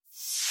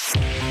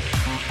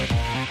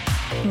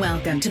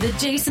Welcome to the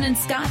Jason and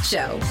Scott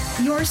Show,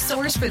 your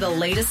source for the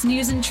latest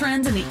news and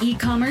trends in the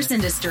e-commerce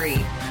industry.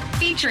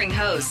 Featuring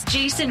host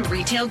Jason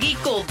Retail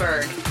Geek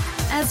Goldberg,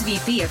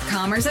 SVP of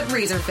Commerce at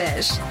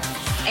Razorfish,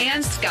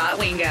 and Scott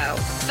Wingo,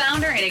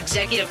 founder and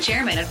executive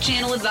chairman of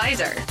Channel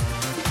Advisor.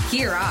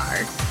 Here are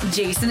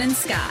Jason and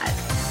Scott.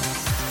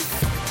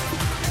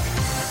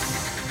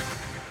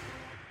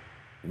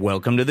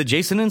 Welcome to the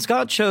Jason and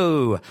Scott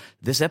Show.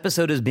 This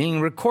episode is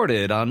being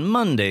recorded on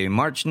Monday,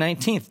 March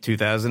 19th,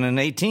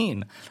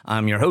 2018.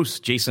 I'm your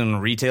host, Jason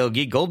Retail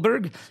Geek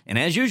Goldberg, and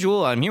as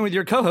usual, I'm here with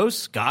your co-host,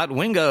 Scott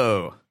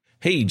Wingo.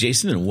 Hey,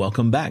 Jason, and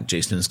welcome back,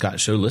 Jason and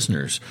Scott Show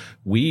listeners.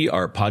 We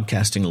are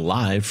podcasting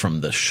live from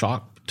the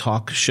Shop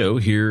Talk Show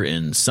here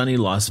in sunny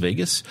Las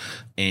Vegas,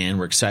 and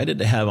we're excited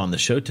to have on the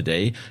show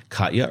today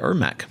Katya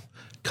Ermak.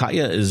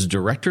 Katya is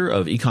Director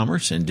of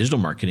E-commerce and Digital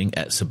Marketing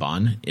at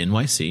Sabon,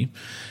 NYC.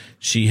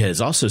 She has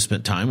also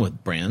spent time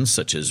with brands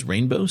such as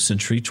Rainbow,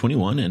 Century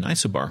 21, and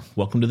Isobar.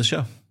 Welcome to the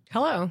show.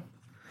 Hello.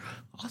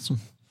 Awesome.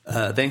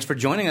 Thanks for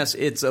joining us.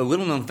 It's a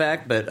little known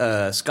fact,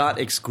 but Scott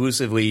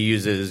exclusively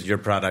uses your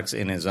products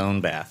in his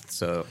own bath.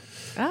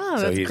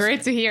 That's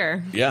great to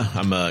hear. Yeah,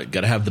 I'm got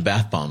to have the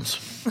bath bombs.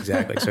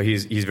 Exactly. So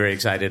he's very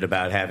excited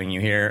about having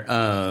you here.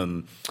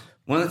 One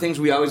of the things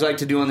we always like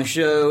to do on the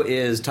show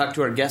is talk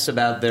to our guests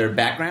about their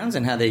backgrounds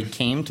and how they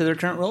came to their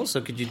current roles.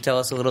 So could you tell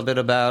us a little bit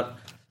about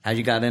how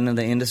you got into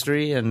the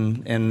industry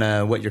and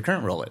what your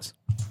current role is?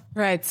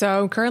 Right.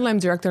 So currently I'm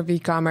Director of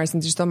E-commerce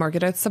and Digital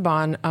Marketing at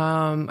Sabon.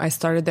 I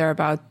started there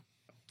about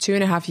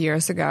 2.5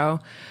 years ago.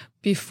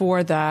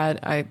 Before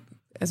that,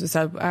 as we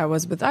said, I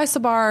was with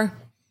Isobar,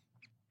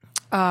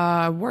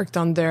 worked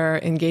on their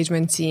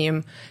engagement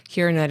team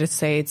here in the United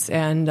States.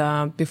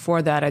 And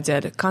before that, I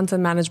did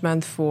content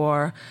management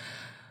for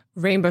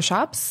Rainbow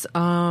Shops.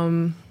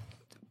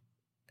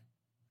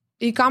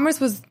 E-commerce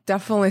was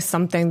definitely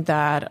something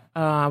that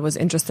I was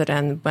interested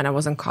in when I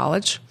was in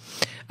college.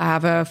 I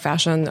have a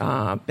fashion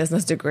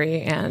business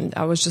degree, and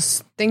I was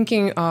just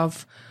thinking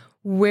of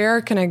where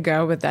can I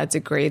go with that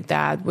degree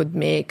that would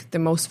make the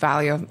most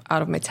value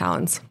out of my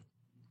talents.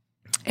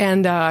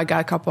 And I got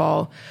a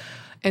couple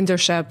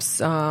internships,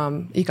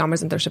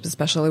 e-commerce internships,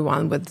 especially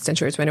one with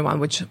Century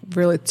 21, which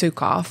really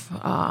took off.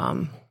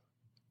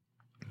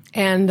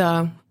 And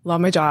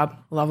love my job,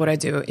 love what I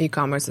do.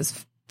 E-commerce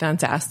is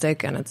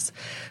fantastic, and it's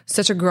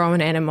such a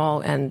growing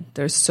animal, and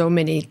there's so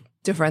many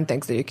different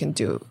things that you can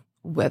do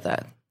with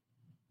it.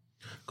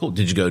 Cool.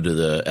 Did you go to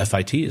the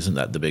FIT? Isn't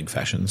that the big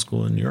fashion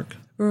school in New York?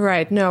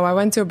 Right. No, I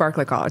went to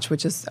Berkeley College,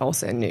 which is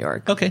also in New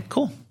York. Okay,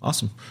 cool.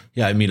 Awesome.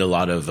 Yeah, I meet a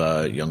lot of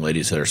young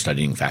ladies that are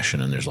studying fashion,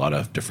 and there's a lot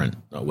of different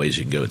ways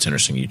you can go. It's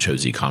interesting you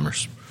chose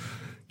e-commerce.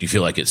 Do you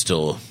feel like it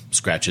still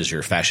scratches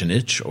your fashion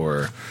itch,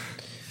 or?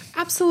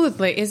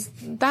 Absolutely.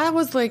 That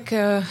was like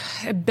a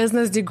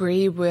business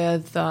degree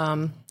with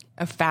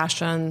a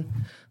fashion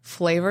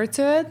flavor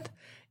to it.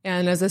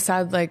 And as I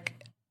said, like,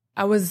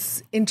 I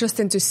was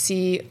interested to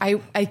see,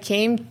 I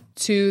came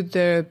to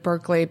the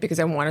Berkeley because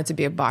I wanted to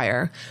be a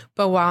buyer.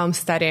 But while I'm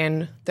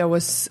studying, there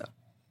was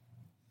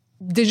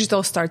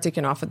digital start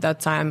taking off at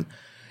that time.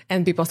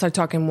 And people start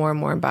talking more and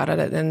more about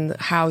it and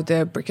how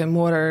the brick and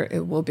mortar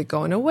it will be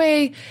going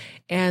away.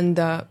 And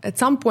at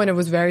some point, it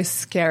was very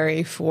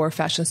scary for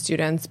fashion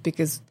students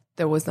because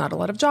there was not a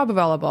lot of job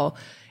available.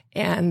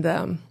 And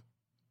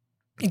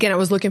again, I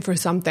was looking for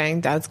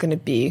something that's going to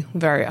be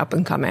very up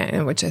and coming,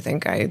 in which I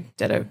think I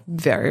did a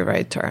very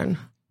right turn.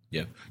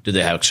 Yeah. Did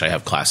they actually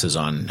have classes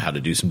on how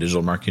to do some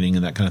digital marketing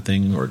and that kind of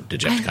thing? Or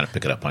did you have to kind of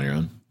pick it up on your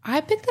own?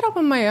 I picked it up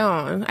on my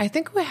own. I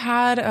think we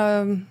had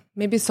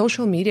maybe a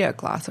social media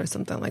class or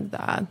something like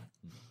that.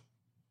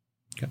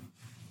 Okay.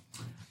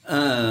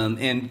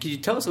 And can you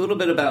tell us a little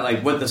bit about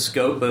like what the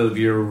scope of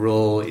your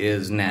role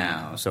is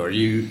now? So are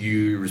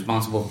you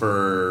responsible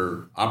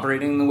for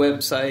operating the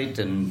website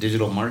and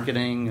digital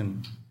marketing?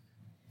 And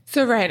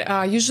So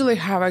right, usually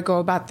how I go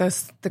about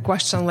the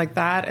question like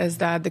that is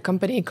that the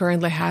company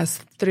currently has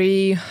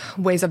 3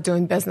 ways of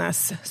doing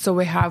business. So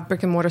we have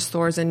brick and mortar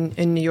stores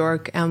in New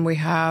York, and we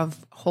have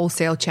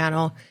wholesale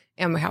channel,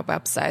 and we have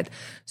website.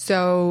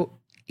 So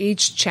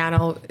each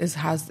channel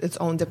has its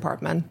own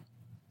department.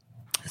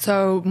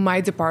 So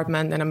my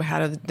department, and I'm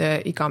head of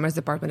the e-commerce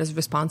department, is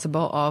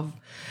responsible of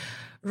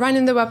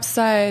running the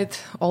website,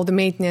 all the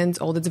maintenance,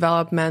 all the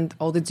development,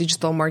 all the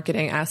digital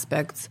marketing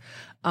aspects.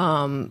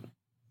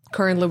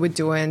 Currently, we're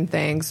doing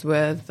things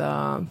with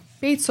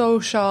paid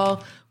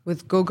social,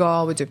 with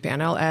Google. We do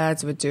panel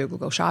ads. We do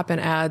Google Shopping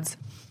ads,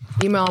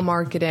 email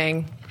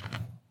marketing,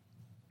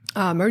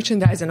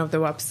 merchandising of the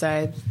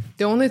website.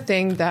 The only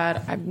thing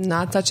that I'm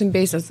not touching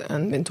base is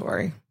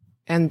inventory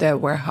and the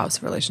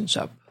warehouse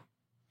relationship.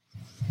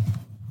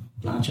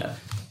 Gotcha.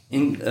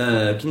 And,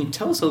 can you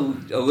tell us a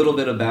little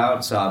bit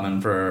about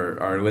Sabon for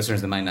our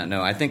listeners that might not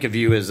know? I think of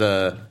you as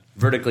a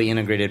vertically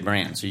integrated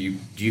brand. So do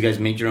you guys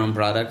make your own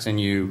products and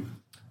you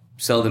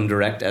sell them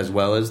direct as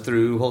well as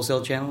through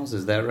wholesale channels?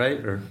 Is that right?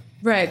 Or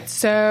Right.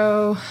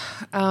 So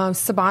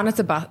Sabon is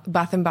a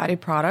bath and body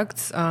product.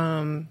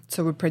 So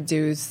we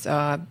produce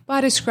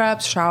body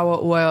scrubs, shower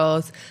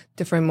oils,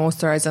 different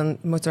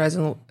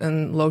moisturizing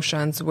and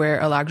lotions. We're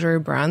a luxury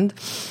brand.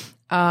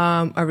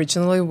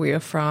 Originally, we are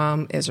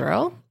from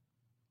Israel.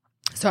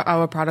 So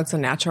our products are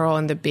natural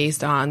and they're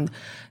based on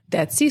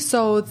Dead Sea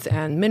salts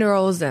and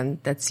minerals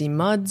and Dead Sea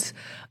muds.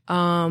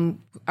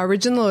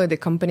 Originally, the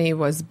company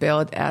was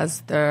built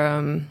as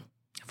the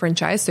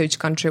franchise. So each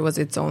country was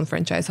its own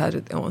franchise, had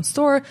its own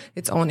store,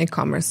 its own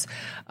e-commerce.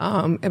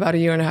 About a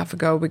year and a half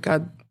ago, we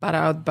got bought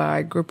out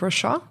by Group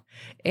Rocha,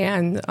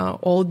 and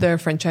all the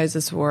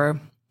franchises were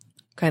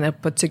kind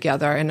of put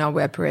together, and now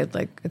we operate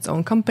like its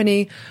own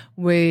company.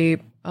 We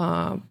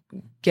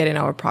get in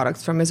our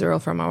products from Israel,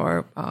 from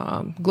our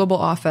global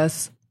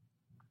office,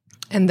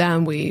 and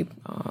then we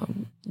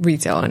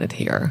retail on it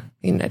here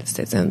in the United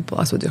States, and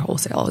plus we do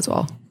wholesale as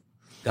well.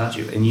 Got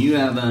you. And you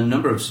have a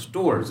number of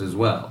stores as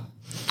well.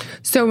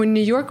 So in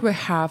New York, we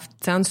have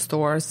 10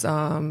 stores,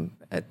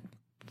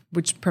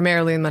 which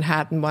primarily in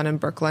Manhattan, one in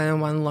Brooklyn,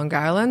 and one in Long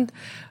Island.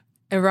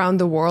 Around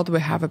the world, we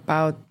have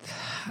about,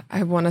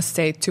 I want to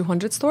say,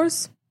 200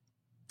 stores.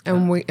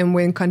 And we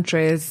in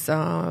countries,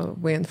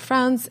 we're in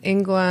France,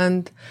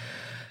 England,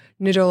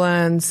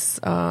 Netherlands,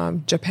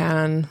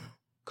 Japan,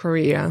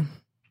 Korea,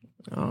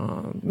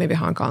 maybe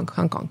Hong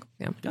Kong.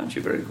 Yeah. Got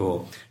you. Very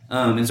cool.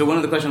 And so one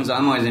of the questions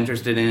I'm always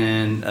interested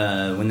in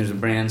when there's a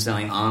brand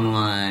selling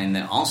online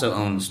that also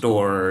owns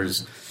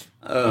stores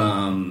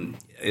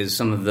is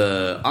some of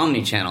the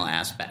omni-channel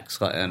aspects.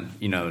 And,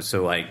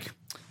 so like,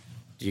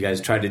 do you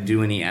guys try to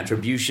do any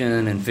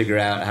attribution and figure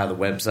out how the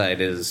website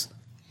is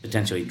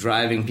potentially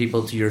driving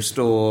people to your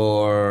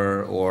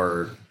store,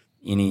 or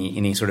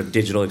any sort of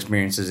digital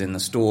experiences in the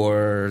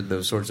store,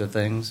 those sorts of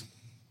things?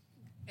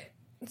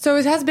 So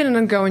it has been an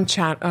ongoing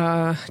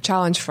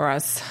challenge for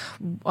us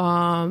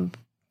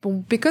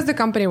because the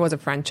company was a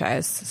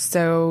franchise.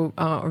 So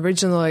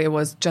originally it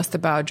was just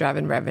about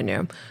driving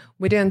revenue.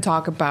 We didn't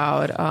talk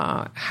about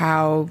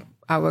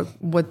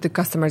what the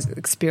customers'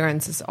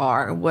 experiences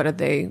are. What are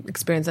they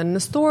experiencing in the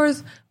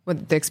stores?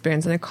 What they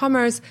experience in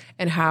e-commerce,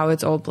 and how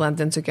it's all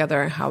blended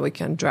together, and how we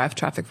can drive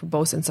traffic for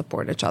both and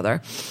support each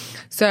other.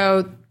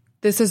 So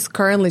this is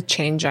currently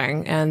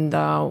changing, and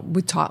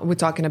we're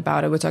talking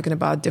about it. We're talking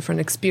about different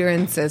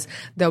experiences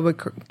that we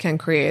can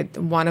create.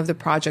 One of the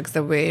projects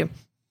that we're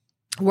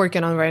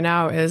working on right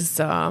now is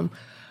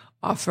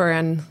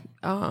offering.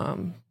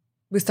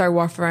 We start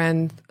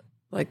offering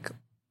like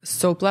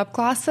soap lab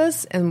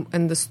classes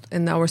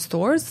in our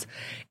stores,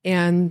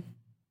 and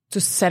to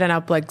setting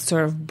up like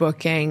sort of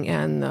booking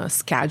and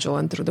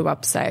scheduling through the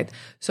website,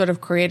 sort of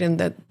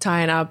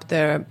tying up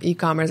the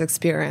e-commerce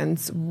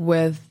experience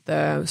with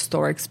the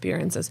store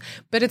experiences.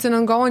 But it's an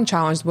ongoing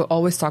challenge. We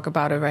always talk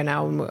about it right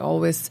now, and we're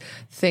always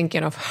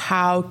thinking of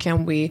how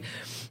can we.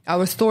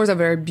 Our stores are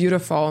very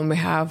beautiful, and we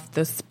have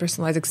this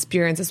personalized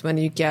experiences when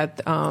you get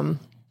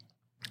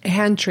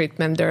hand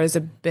treatment. There is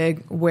a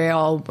big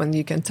whale when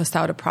you can test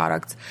out a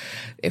product.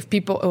 If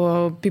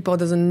customers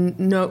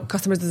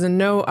doesn't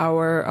know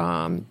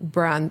our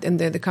brand, and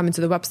they come into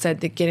the website,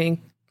 they're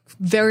getting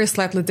very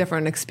slightly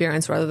different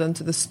experience rather than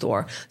to the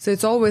store. So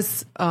it's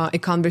always a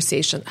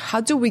conversation. How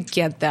do we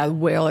get that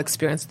whale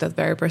experience, that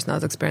very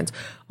personalized experience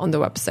on the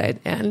website?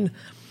 And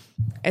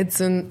it's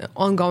an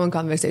ongoing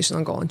conversation,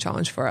 ongoing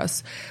challenge for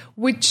us,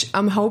 which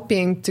I'm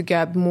hoping to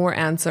get more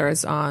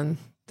answers on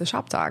the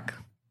Shop Talk.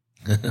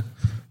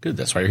 Good.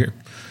 That's why you're here.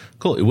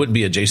 Cool. It wouldn't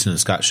be a Jason and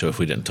Scott show if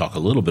we didn't talk a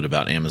little bit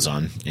about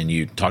Amazon. And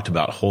you talked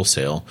about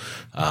wholesale.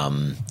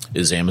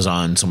 Is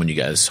Amazon someone you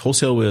guys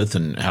wholesale with?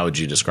 And how would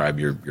you describe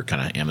your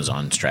kind of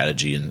Amazon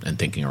strategy and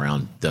thinking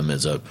around them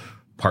as a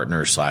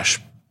partner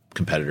 /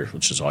 competitor,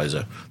 which is always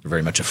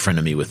very much a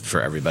frenemy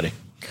for everybody?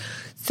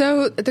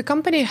 So the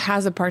company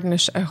has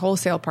a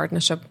wholesale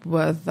partnership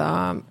with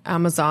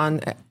Amazon.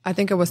 I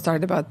think it was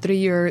started about 3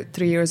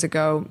 years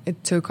ago.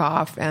 It took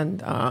off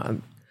and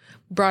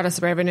brought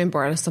us revenue,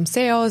 brought us some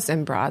sales,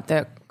 and brought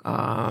the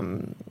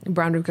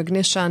brand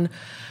recognition.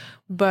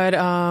 But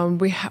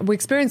we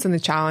experienced the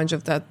challenge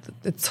of that.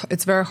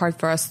 It's very hard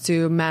for us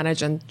to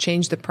manage and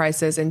change the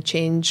prices and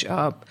change,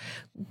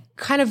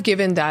 kind of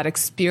given that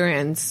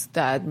experience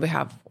that we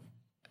have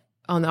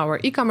on our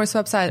e-commerce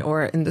website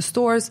or in the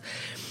stores.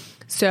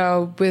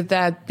 So with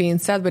that being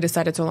said, we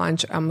decided to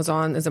launch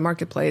Amazon as a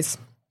marketplace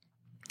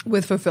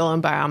with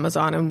Fulfillment by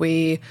Amazon, and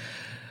we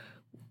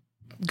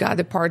got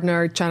a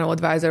partner channel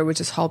advisor,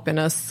 which is helping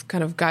us,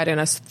 kind of guiding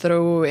us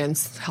through and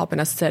helping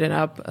us setting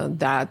up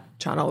that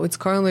channel. It's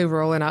currently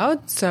rolling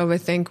out, so I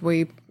think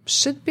we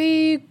should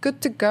be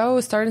good to go,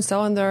 starting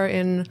selling there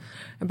in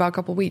about a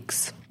couple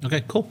weeks.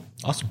 Okay, cool.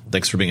 Awesome.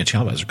 Thanks for being a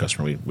channel advisor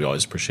customer. We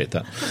always appreciate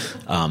that.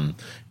 And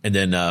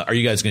then are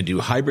you guys going to do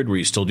hybrid where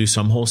you still do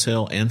some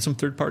wholesale and some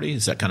third party?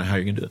 Is that kind of how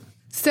you're going to do it?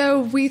 So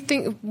we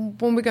think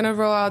when we're going to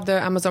roll out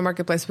the Amazon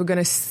Marketplace, we're going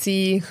to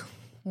see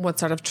what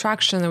sort of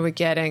traction are we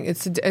getting.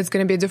 It's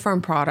going to be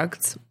different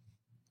products.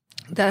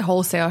 that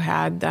wholesale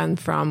had then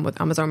from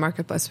what Amazon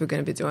Marketplace we're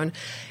going to be doing.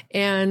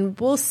 And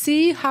we'll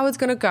see how it's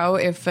going to go.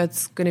 If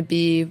it's going to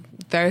be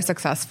very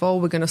successful,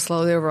 we're going to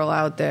slowly roll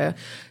out the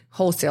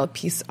wholesale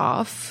piece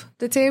off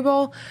the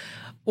table.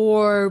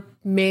 Or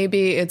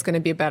maybe it's going to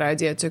be a better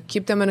idea to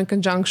keep them in a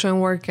conjunction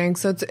working.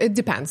 So it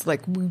depends.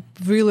 Like, we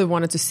really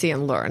wanted to see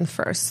and learn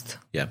first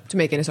to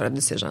make any sort of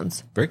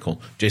decisions. Very cool.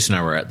 Jason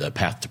and I were at the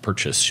Path to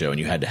Purchase show, and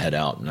you had to head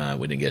out, and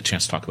we didn't get a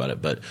chance to talk about it.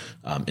 But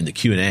in the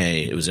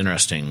Q&A, it was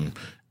interesting.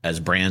 As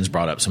brands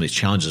brought up some of these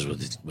challenges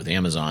with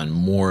Amazon,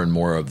 more and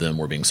more of them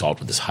were being solved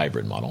with this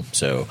hybrid model.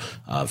 So,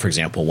 for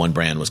example, one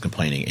brand was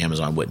complaining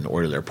Amazon wouldn't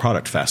order their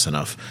product fast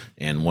enough,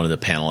 and one of the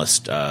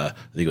panelists, I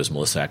think it was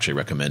Melissa, actually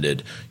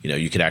recommended,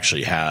 you could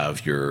actually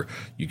have you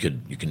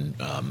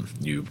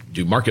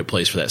do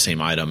marketplace for that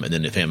same item, and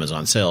then if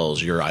Amazon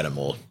sells, your item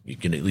you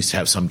can at least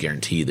have some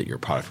guarantee that your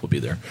product will be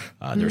there.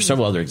 There are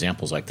several other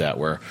examples like that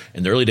where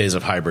in the early days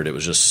of hybrid, it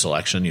was just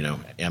selection.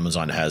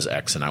 Amazon has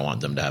X, and I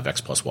want them to have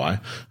X plus Y,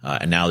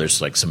 and now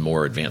there's like some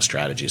more advanced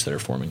strategies that are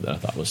forming that I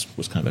thought was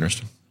kind of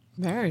interesting.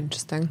 Very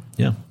interesting.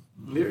 Yeah.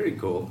 Very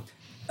cool.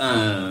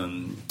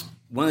 One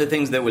of the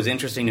things that was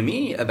interesting to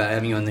me about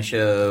having you on the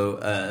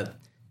show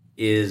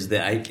is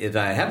that, if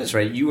I have this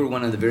right, you were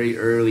one of the very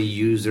early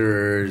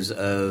users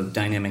of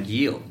Dynamic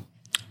Yield.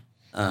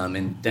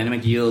 And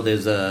Dynamic Yield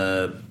is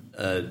a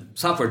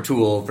software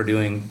tool for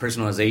doing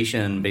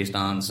personalization based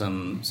on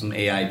some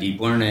AI deep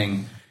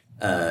learning.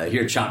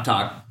 Here at Shop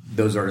Talk,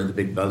 those are the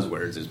big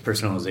buzzwords: is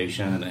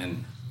personalization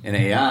and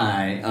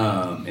AI.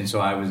 And so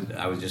I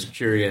was just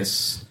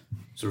curious,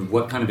 sort of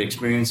what kind of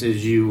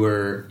experiences you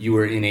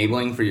were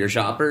enabling for your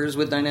shoppers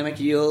with Dynamic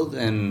Yield,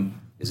 and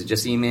is it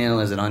just email?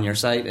 Is it on your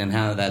site, and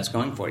how that's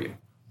going for you?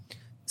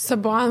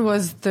 Sabon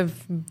was the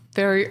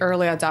very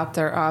early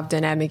adopter of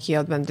Dynamic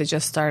Yield when they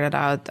just started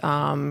out.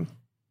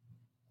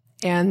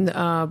 And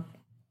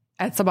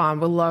at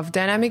Sabon, we love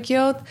Dynamic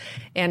Yield,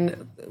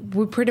 and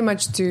we pretty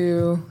much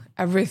do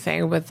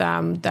everything with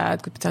them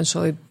that could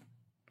potentially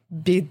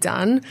be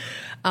done.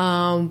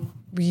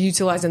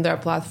 Utilizing their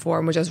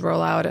platform, we just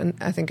roll out, and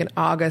I think in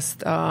August,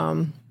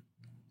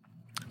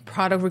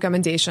 product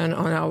recommendation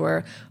on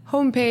our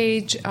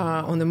homepage,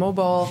 on the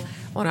mobile,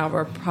 on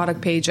our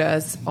product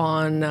pages,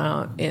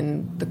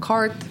 in the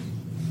cart.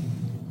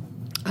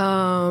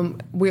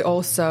 We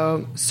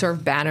also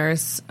serve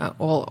banners,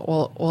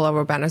 all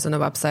our banners on the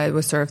website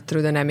we serve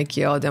through Dynamic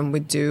Yield, and we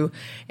do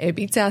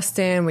A/B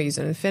testing. We use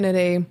an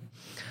Infinity.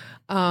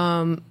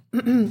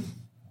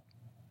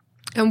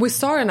 And we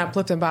saw an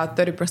uplift about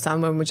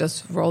 30% when we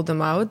just rolled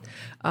them out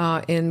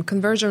in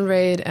conversion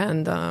rate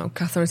and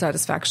customer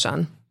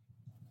satisfaction.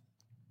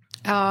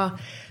 I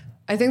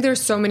think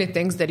there's so many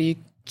things that you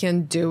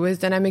can do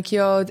with Dynamic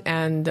Yield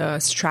and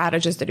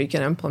strategies that you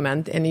can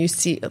implement. And you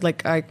see,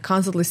 like, I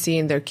constantly see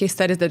in their case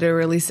studies that they're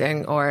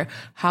releasing, or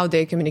how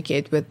they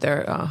communicate with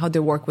how they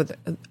work with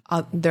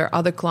their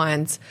other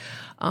clients.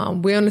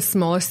 We're on a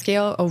smaller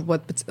scale of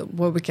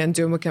what we can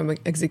do and what can we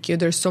execute.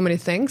 There's so many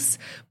things,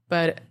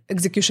 but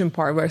execution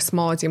part, we're a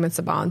smaller team at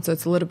Sabon, so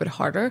it's a little bit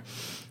harder.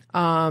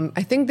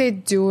 I think they're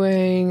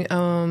doing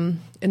an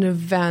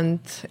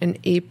event in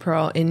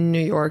April in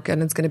New York,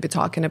 and it's going to be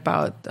talking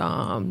about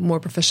more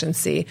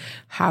proficiency,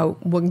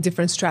 what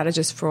different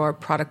strategies for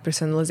product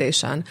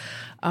personalization.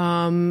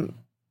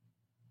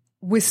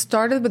 We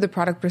started with the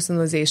product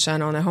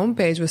personalization on a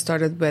homepage. We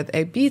started with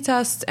A/B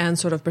test and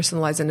sort of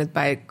personalizing it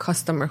by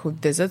customer who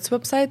visits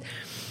website.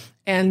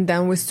 And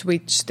then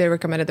they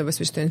recommended that we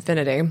switch to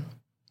Infinity,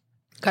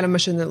 kind of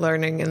machine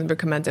learning and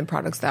recommending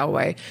products that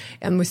way.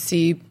 And we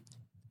see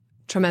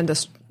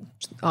tremendous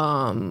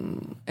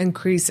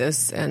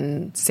increases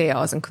in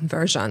sales and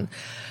conversion.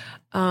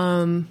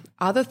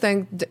 Other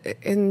thing,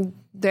 in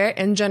their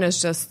engine is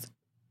just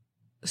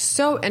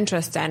so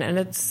interesting, and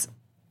it's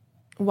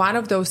one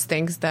of those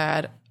things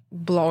that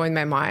blow in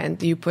my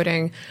mind. You're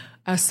putting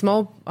a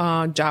small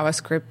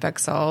JavaScript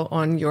pixel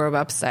on your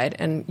website,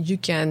 and you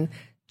can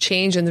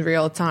change in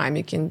real time.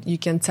 You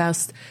can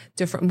test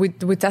different.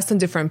 We test on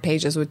different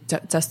pages. We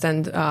test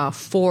on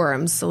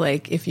forums,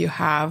 like if you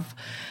have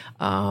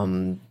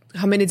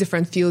how many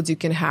different fields you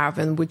can have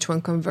and which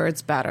one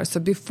converts better. So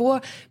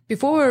before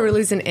we're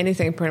releasing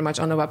anything, pretty much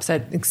on the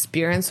website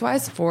experience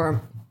wise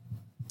for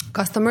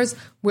customers,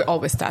 we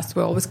always test.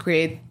 We always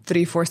create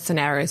 3-4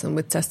 scenarios, and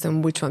we test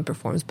them which one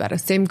performs better.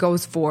 Same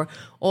goes for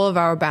all of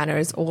our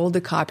banners, all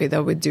the copy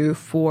that we do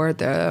for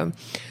the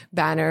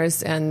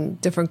banners,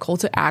 and different call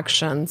to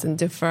actions and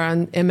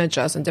different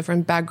images and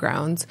different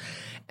backgrounds.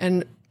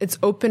 And it's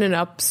opening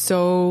up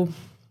so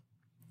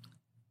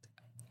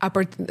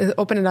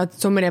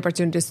many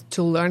opportunities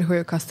to learn who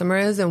your customer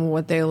is and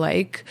what they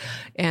like,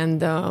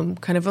 and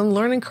kind of a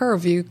learning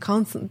curve.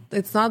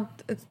 It's not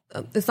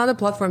a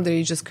platform that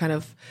you just kind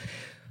of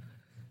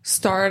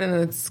start and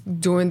it's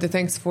doing the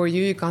things for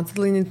you. You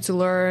constantly need to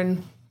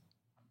learn,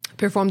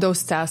 perform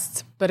those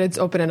tests, but it's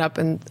opening up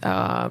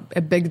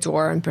a big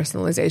door in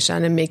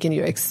personalization and making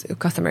your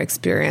customer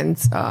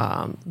experience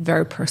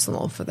very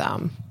personal for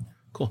them.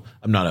 Cool.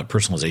 I'm not a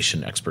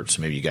personalization expert,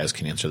 so maybe you guys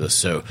can answer this.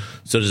 So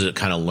does it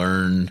kind of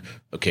learn,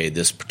 okay,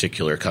 this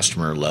particular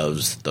customer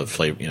loves the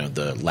flavor,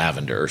 the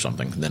lavender or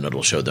something, and then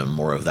it'll show them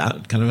more of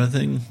that kind of a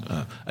thing?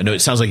 I know it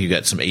sounds like you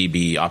got some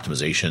A/B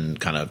optimization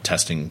kind of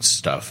testing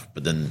stuff,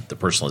 but then the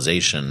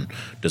personalization,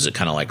 does it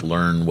kind of like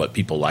learn what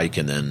people like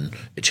and then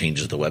it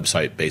changes the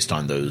website based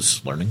on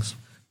those learnings?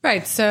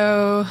 Right.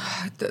 So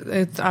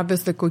it's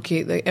obviously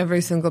cookie. Like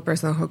every single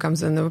person who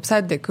comes on the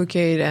website, they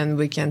cookie it, and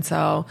we can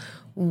tell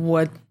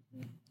what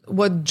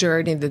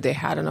journey that they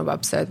had on a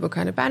website, what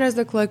kind of banners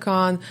they click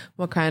on,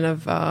 what kind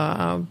of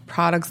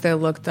products they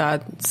looked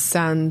at,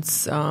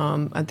 scents,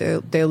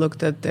 they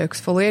looked at the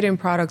exfoliating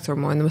products or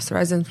more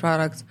moisturizing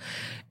products.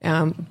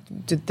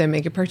 Did they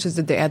make a purchase?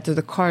 Did they add to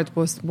the cart?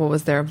 What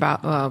was their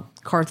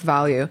cart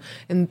value?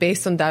 And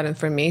based on that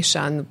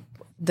information,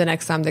 the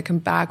next time they come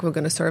back, we're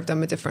going to serve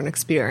them a different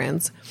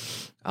experience,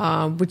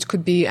 which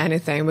could be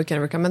anything. We can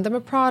recommend them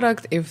a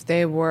product if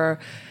they were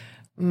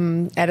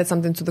added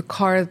something to the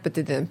cart but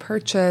they didn't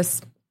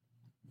purchase,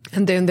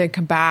 and then they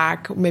come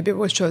back, maybe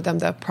we'll show them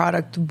the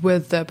product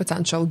with the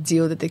potential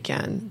deal that they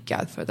can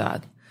get for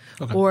that.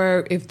 Okay.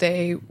 Or if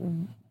they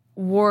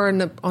were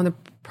on a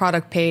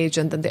product page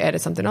and then they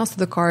added something else to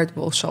the cart,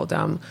 we'll show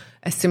them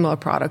a similar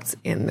product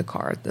in the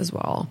cart as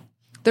well.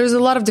 There's a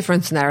lot of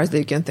different scenarios that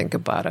you can think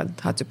about it,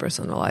 how to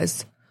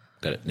personalize.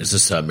 Got it. Is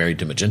this married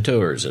to Magento,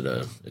 or is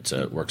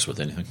it works with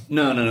anything?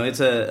 No. It's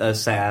a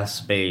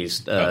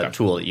SaaS-based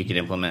tool that you can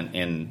implement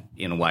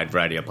in a wide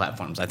variety of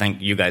platforms. I think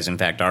you guys, in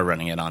fact, are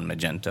running it on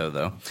Magento,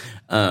 though.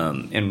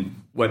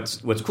 And what's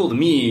cool to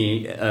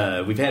me,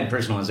 we've had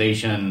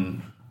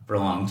personalization for a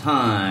long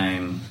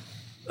time,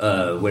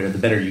 where the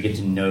better you get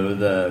to know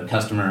the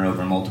customer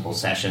over multiple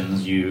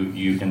sessions,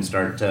 you can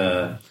start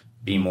to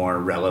be more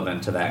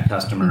relevant to that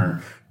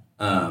customer.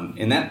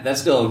 And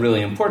that's still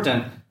really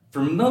important. For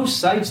most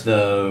sites,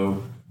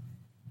 though,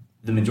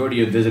 the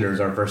majority of visitors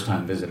are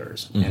first-time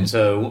visitors. Mm-hmm. And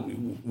so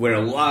where a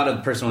lot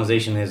of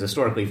personalization has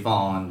historically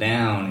fallen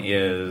down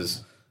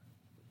is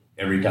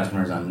every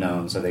customer is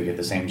unknown, so they get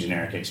the same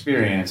generic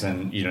experience.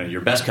 And your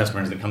best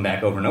customers that come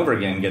back over and over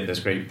again get this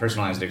great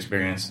personalized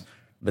experience,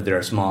 but they're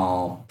a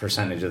small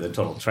percentage of the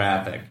total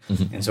traffic.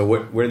 Mm-hmm. And so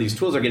where these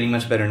tools are getting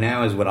much better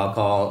now is what I'll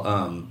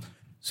call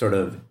sort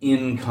of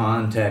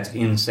in-context,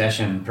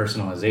 in-session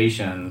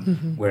personalization,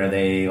 mm-hmm. where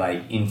they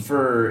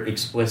infer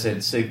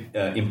implicit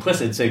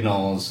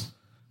signals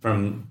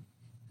from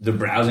the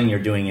browsing you're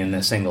doing in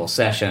the single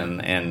session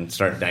and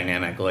start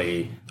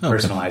dynamically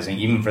personalizing,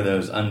 even for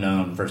those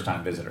unknown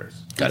first-time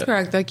visitors. That's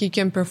correct. Like you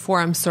can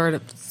perform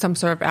some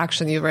sort of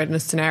action. You write in a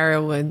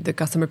scenario when the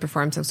customer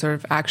performs some sort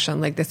of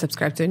action, like they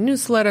subscribe to a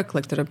newsletter,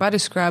 click to the body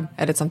scrub,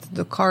 edit something to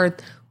the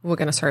cart. We're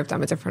going to serve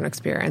them a different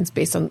experience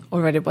based on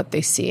already what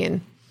they've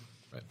seen.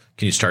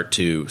 Can you start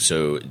to,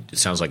 so it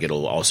sounds like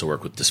it'll also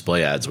work with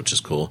display ads, which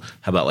is cool.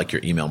 How about like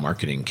your email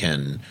marketing?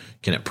 Can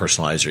it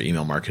personalize your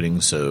email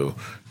marketing? So,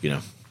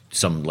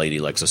 some lady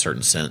likes a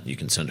certain scent, you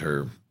can send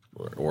her,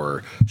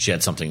 or she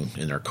had something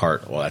in her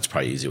cart. Well, that's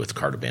probably easy with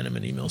cart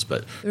abandonment emails,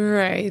 but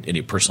right.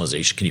 Any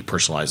personalization, can you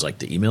personalize like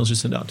the emails you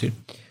send out to?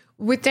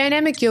 With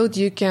dynamic yield,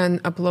 you can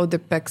upload the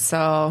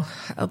pixel,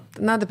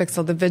 not the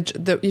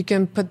pixel, you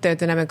can put the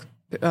dynamic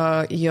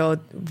yield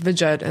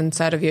widget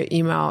inside of your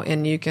email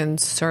and you can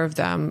serve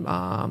them.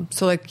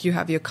 So like you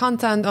have your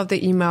content of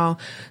the email,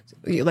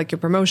 like your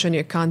promotion,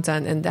 your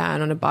content, and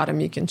then on the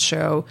bottom you can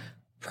show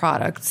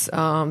products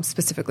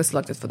specifically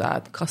selected for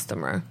that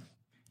customer.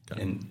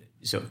 And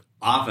so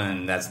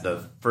often that's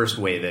the first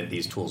way that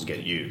these tools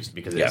get used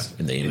because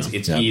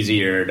it's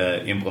easier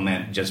to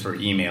implement just for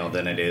email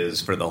than it is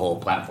for the whole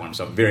platform.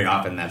 So very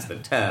often that's the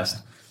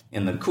test.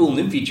 And the cool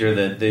new feature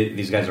that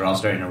these guys are all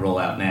starting to roll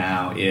out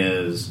now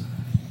is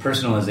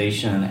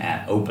personalization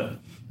at open.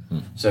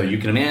 So you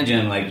can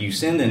imagine you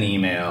send an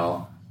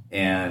email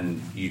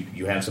and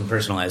you have some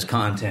personalized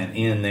content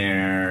in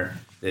there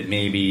that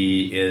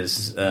maybe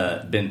has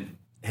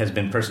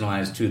been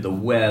personalized to the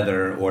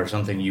weather or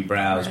something you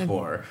browse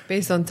for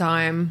based on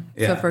time.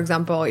 Yeah. So for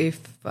example,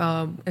 if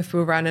we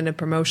run in a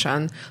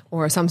promotion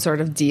or some sort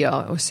of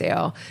deal or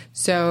sale,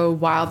 so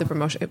while the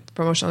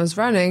promotion is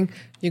running,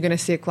 you're going to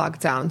see a clock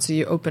down. So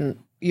you open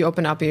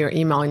up your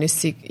email and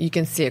you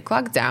can see a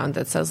clock down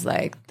that says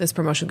this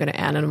promotion is going to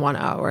end in 1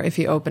 hour. If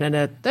you open it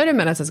at 30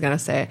 minutes, it's going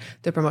to say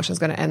the promotion is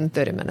going to end in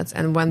 30 minutes.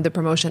 And when the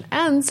promotion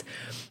ends,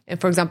 and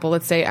for example,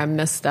 let's say I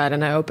missed that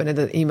and I open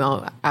the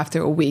email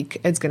after a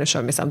week, it's going to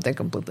show me something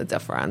completely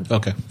different.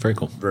 Okay, very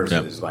cool.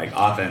 Versus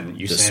often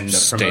you just send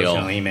a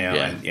promotional email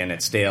and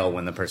it's stale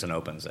when the person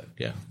opens it.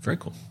 Yeah, very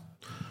cool.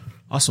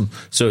 Awesome.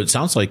 So it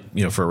sounds like,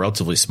 for a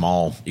relatively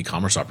small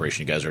e-commerce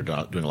operation, you guys are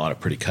doing a lot of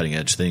pretty cutting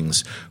edge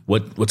things.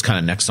 What's kind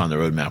of next on the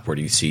roadmap? Where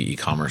do you see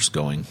e-commerce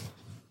going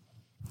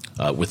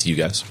with you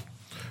guys?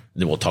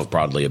 And then we'll talk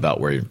broadly about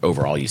where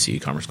overall you see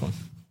e-commerce going.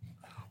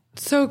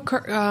 So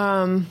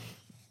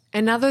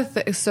another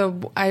thing,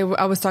 so I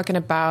was talking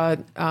about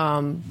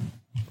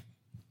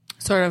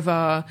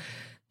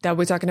that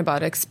we're talking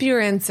about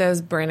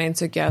experiences, bringing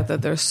together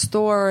their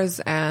stores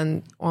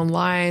and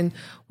online.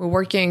 We're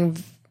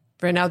working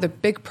right now the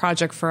big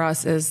project for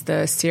us is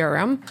the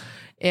CRM,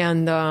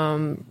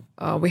 and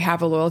we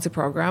have a loyalty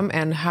program.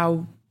 And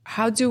how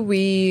do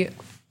we,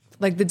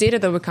 like, the data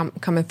that we're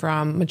coming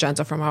from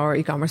Magento, from our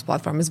e-commerce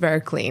platform, is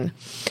very clean.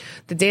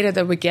 The data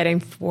that we're getting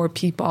for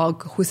people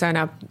who sign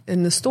up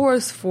in the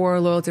stores for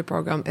a loyalty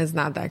program is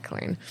not that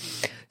clean.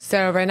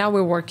 So right now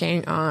we're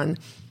working on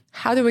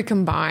how do we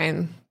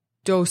combine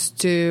those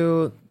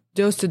two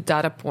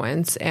data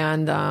points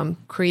and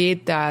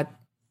create that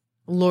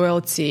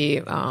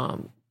loyalty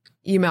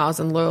emails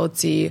and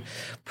loyalty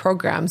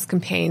programs,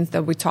 campaigns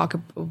that we talk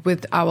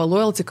with our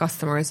loyalty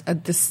customers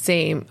at the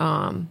same.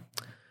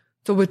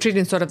 So we're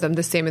treating sort of them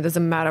the same. It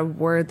doesn't matter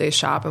where they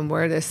shop and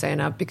where they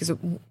sign up, because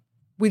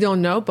we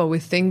don't know, but we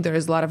think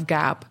there's a lot of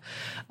gap,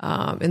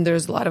 and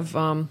there's a lot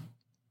of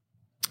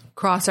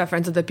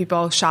cross-references that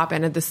people shop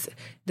in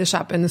they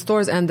shop in the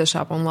stores and they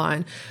shop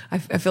online. I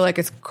feel like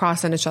it's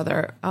crossing each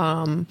other.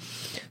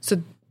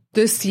 So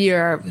this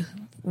year,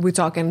 we're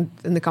talking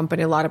in the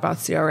company a lot about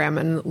CRM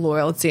and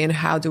loyalty and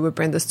how do we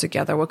bring this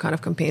together, what kind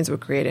of campaigns we're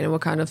creating and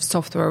what kind of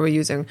software we're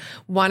using.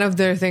 One of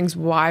the things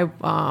why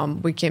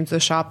we came to the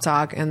Shop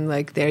Talk, and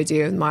like the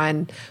idea in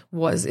mind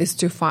is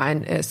to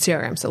find a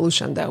CRM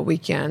solution that we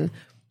can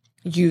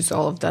use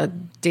all of the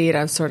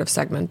data, sort of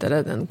segmented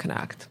it and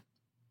connect.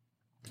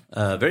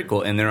 Very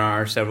cool, and there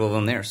are several of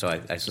them there, so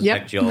I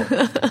suspect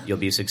you'll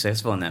be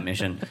successful in that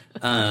mission.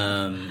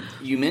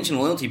 You mentioned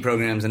loyalty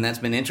programs, and that's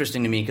been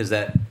interesting to me because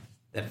that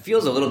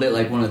feels a little bit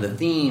like one of the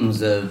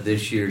themes of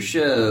this year's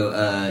show.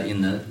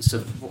 In the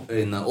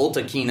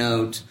Ulta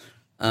keynote,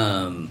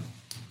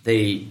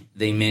 they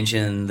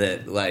mentioned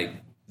that like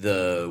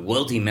the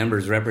loyalty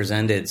members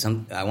represented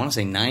I want to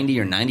say 90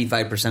 or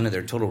 95% of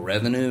their total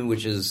revenue,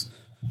 which is,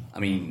 I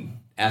mean,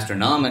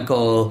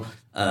 astronomical.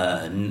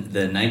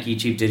 The Nike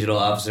chief digital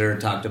officer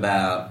talked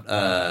about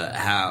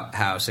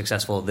how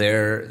successful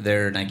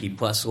their Nike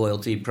Plus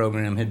loyalty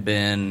program had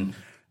been.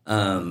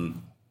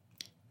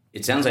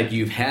 It sounds like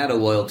you've had a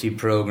loyalty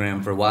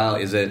program for a while.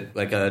 Is it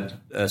like a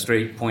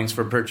straight points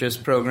for purchase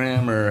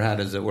program, or how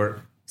does it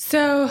work?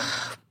 So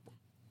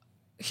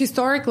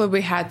historically,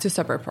 we had two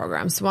separate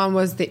programs. One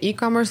was the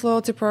e-commerce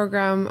loyalty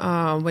program,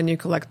 when you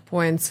collect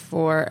points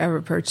for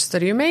every purchase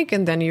that you make,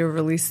 and then you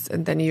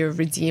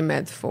redeem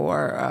it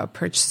for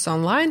purchase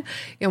online.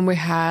 And we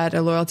had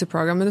a loyalty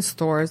program in the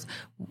stores.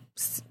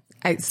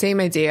 Same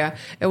idea.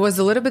 It was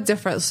a little bit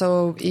different.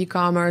 So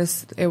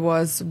e-commerce, it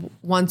was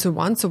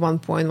 $1-to-1, so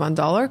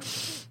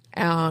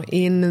 $1.1.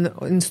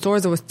 In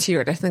stores, it was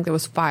tiered. I think there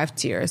was 5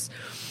 tiers.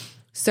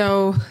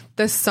 So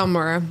this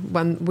summer,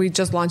 when we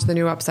just launched the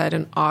new website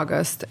in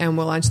August, and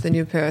we'll launch the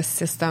new POS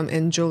system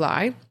in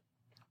July.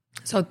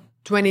 So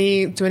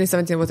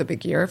 2017 was a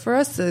big year for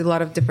us, a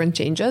lot of different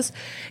changes,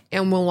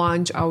 and we'll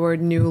launch our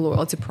new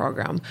loyalty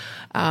program.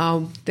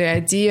 The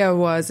idea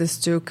is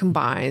to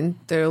combine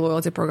the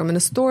loyalty program in the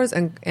stores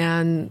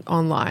and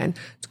online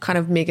to kind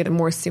of make it a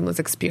more seamless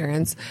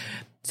experience.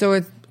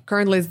 So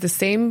currently it's the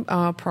same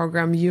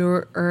program.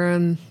 You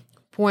earn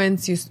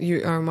points.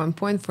 You earn 1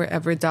 point for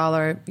every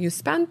 $1 you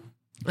spend,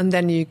 and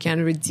then you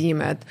can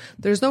redeem it.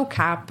 There's no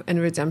cap in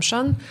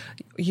redemption.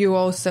 You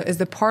also,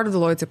 as a part of the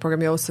loyalty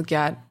program, you also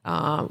get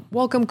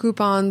welcome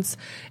coupons.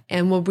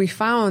 And what we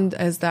found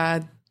is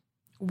that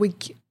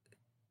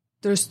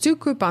there's 2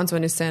 coupons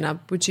when you sign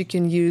up, which you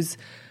can use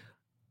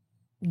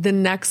the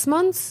next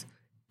month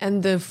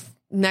and the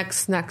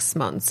next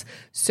month.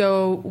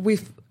 So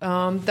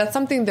that's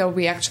something that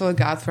we actually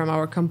got from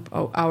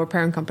our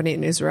parent company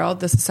in Israel.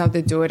 This is how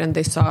they do it, and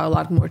they saw a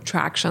lot more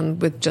traction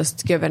with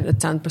just giving a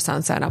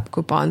 10% sign up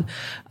coupon.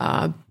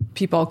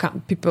 People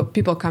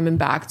coming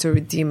back to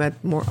redeem it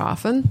more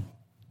often,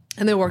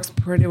 and it works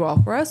pretty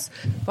well for us.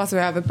 Plus, we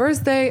have a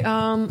birthday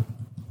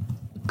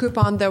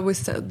coupon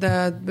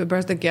that the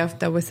birthday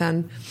gift that we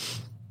send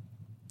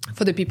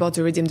for the people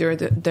to redeem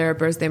their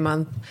birthday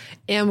month.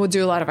 And we'll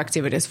do a lot of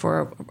activities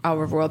for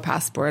our Royal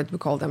Passport. We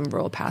call them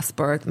Royal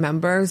Passport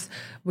members.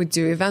 We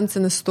do events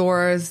in the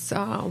stores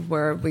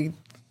where we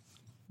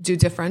do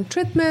different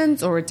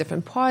treatments or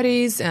different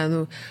parties.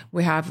 And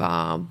we have,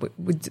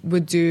 we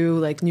do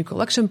like new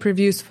collection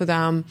previews for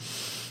them.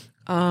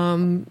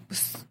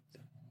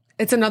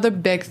 It's another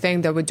big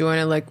thing that we're doing,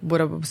 and like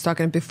what I was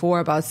talking before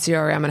about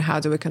CRM and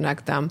how do we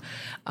connect them.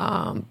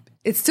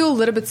 It's still a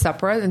little bit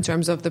separate in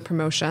terms of the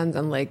promotions,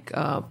 and like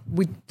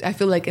I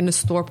feel like in the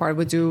store part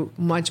we do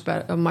a much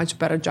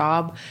better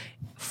job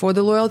for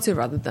the loyalty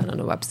rather than on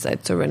the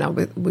website. So right now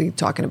we're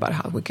talking about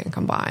how we can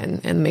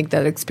combine and make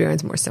that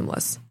experience more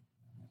seamless.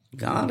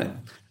 Got it.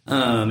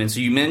 And so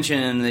you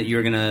mentioned that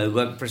you're going to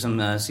look for some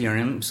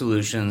CRM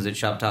solutions at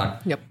Shop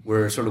Talk. Yep.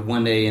 We're sort of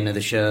 1 day into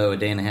the show, a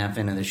day and a half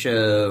into the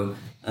show.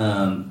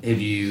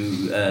 Have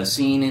you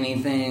seen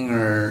anything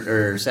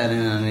or sat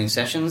in on any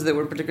sessions that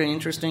were particularly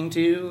interesting to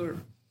you?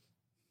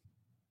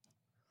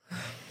 Or?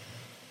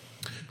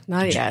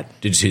 Not yet.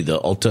 Did you see the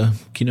Ulta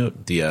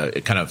keynote?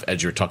 The kind of,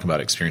 as you were talking about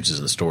experiences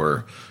in the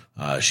store,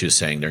 she was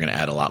saying they're going to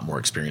add a lot more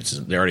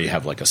experiences. They already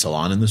have like a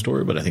salon in the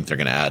store, but I think they're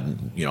going to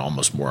add,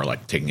 almost more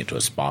like taking it to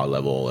a spa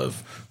level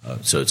of.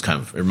 So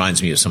it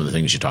reminds me of some of the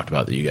things you talked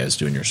about that you guys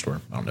do in your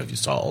store. I don't know if you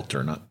saw Ulta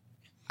or not.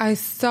 I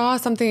saw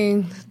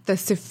something that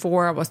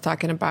Sephora was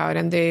talking about,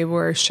 and they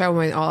were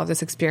showing all of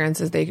these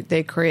experiences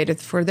they created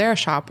for their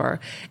shopper.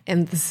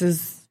 And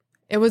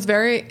it was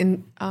very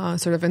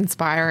sort of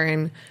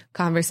inspiring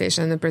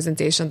conversation and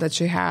presentation that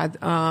she had.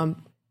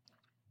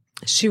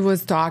 She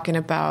was talking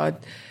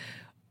about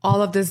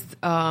all of this.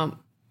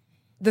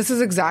 This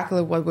is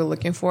exactly what we're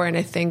looking for, and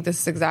I think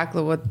this is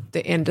exactly what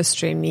the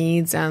industry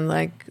needs, and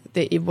like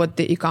what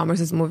the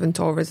e-commerce is moving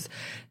towards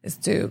is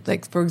to,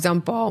 like, for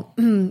example,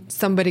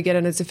 somebody get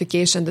a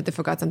notification that they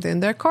forgot something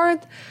in their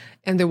cart,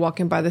 and they're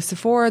walking by the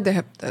Sephora,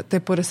 they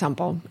put a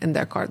sample in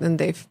their cart,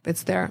 and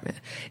it's there.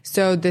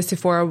 So the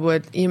Sephora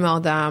would email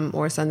them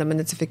or send them a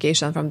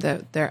notification from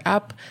their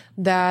app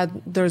that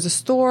there's a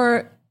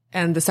store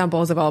and the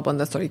sample is available in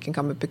the store. You can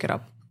come and pick it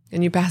up.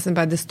 And you passing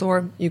by the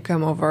store, you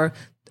come over,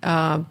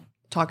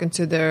 talking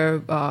to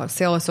their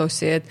sales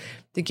associate,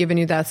 they're giving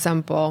you that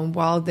sample.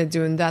 While they're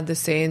doing that, they're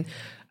saying,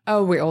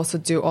 oh, we also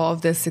do all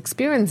of these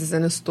experiences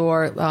in the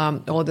store,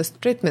 all these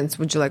treatments.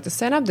 Would you like to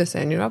sign up? They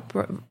sign you up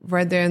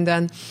right there.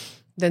 And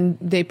then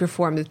they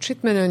perform the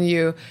treatment on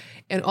you.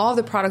 And all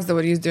the products that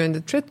were used during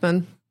the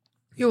treatment,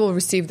 you will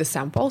receive the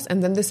samples.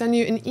 And then they send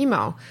you an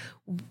email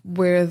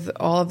with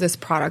all of these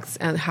products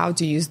and how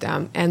to use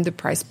them and the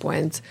price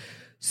point.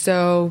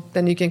 So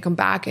then you can come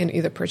back and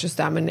either purchase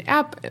them in the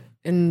app,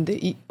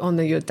 on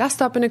your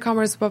desktop in the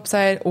e-commerce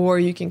website, or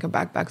you can come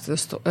back to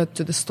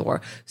the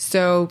store.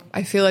 So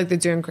I feel like they're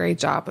doing a great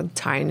job on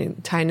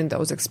tying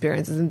those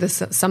experiences. And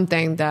this is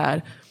something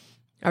that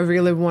I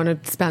really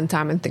want to spend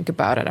time and think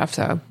about it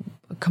after I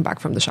come back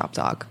from the shop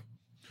talk.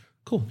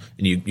 Cool.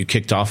 And you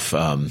kicked off,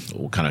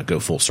 we'll kind of go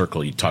full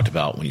circle. You talked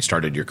about when you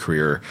started your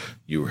career,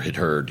 you had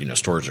heard,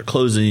 stores are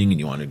closing and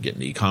you wanted to get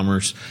into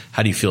e-commerce.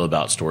 How do you feel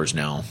about stores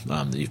now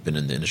that you've been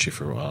in the industry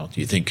for a while?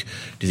 Do you think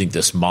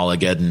this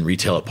Mallageddon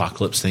retail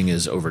apocalypse thing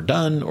is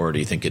overdone, or do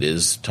you think it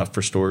is tough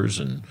for stores?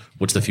 And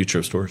what's the future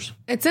of stores?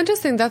 It's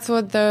interesting. That's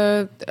what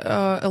I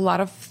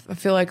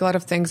feel like a lot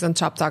of things on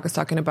Shop Talk is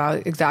talking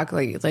about.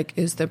 Exactly. Like,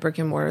 is the brick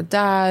and mortar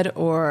dead,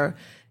 or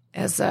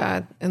is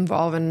that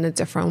involved in a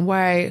different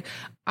way?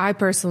 I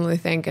personally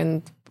think,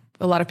 and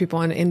a lot of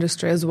people in the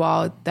industry as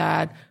well,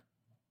 that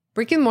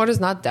brick and mortar is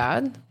not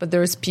dead, but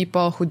there's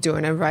people who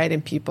doing it right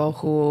and people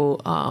who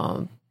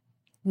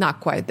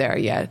not quite there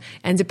yet.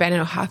 And depending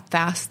on how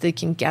fast they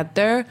can get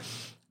there,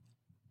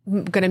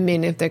 going to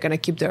mean if they're going to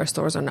keep their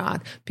stores or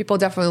not. People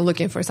definitely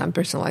looking for some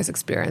personalized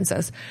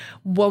experiences.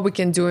 What we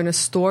can do in a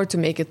store to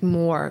make it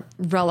more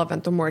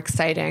relevant or more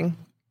exciting.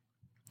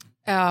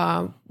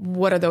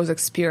 What are those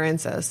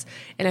experiences?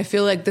 And I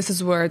feel like this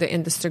is where the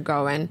industry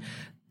going.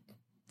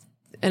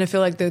 And I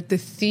feel like the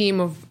theme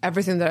of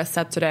everything that I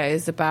said today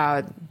is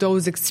about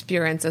those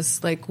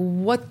experiences. Like,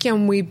 what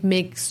can we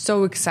make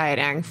so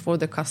exciting for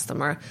the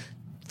customer,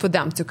 for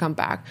them to come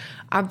back?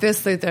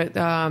 Obviously,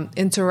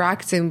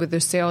 interacting with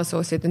the sales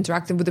associate,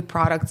 interacting with the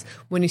products,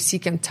 when you see,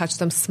 can touch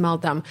them, smell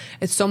them,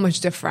 it's so much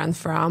different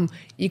from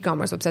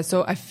e-commerce websites.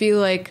 So I feel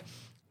like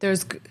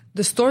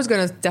the store's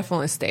going to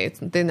definitely stay.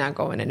 They're not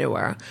going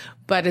anywhere,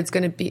 but it's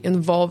going to be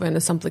involved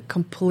in something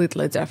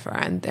completely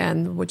different.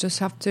 And we just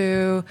have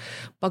to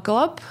buckle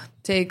up,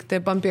 take the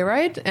bumpy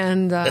ride,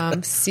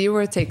 and see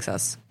where it takes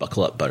us.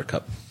 Buckle up,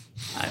 Buttercup.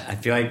 I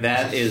feel like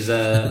that is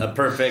a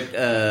perfect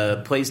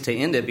place to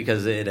end it,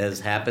 because it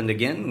has happened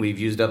again. We've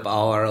used up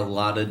all our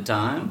allotted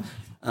time.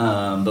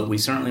 But we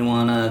certainly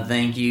want to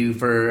thank you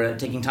for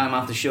taking time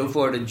off the show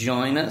floor to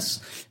join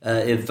us.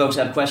 If folks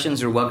have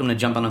questions, you're welcome to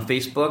jump on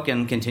Facebook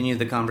and continue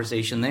the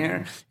conversation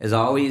there. As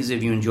always,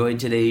 if you enjoyed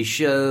today's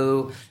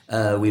show,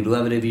 we'd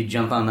love it if you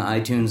jump on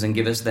iTunes and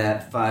give us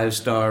that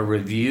 5-star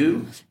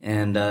review.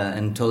 And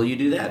until you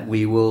do that,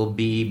 we will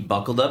be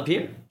buckled up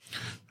here.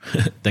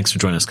 Thanks for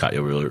joining us,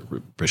 Katya. We really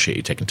appreciate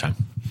you taking time.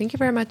 Thank you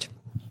very much.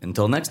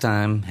 Until next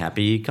time,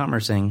 happy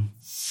commercing.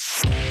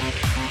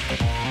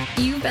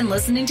 You've been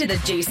listening to The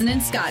Jason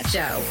and Scott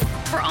Show.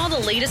 For all the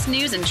latest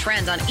news and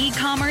trends on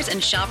e-commerce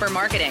and shopper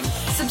marketing,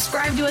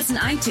 subscribe to us on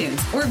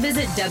iTunes or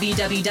visit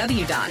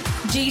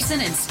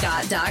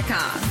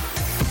www.jasonandscott.com.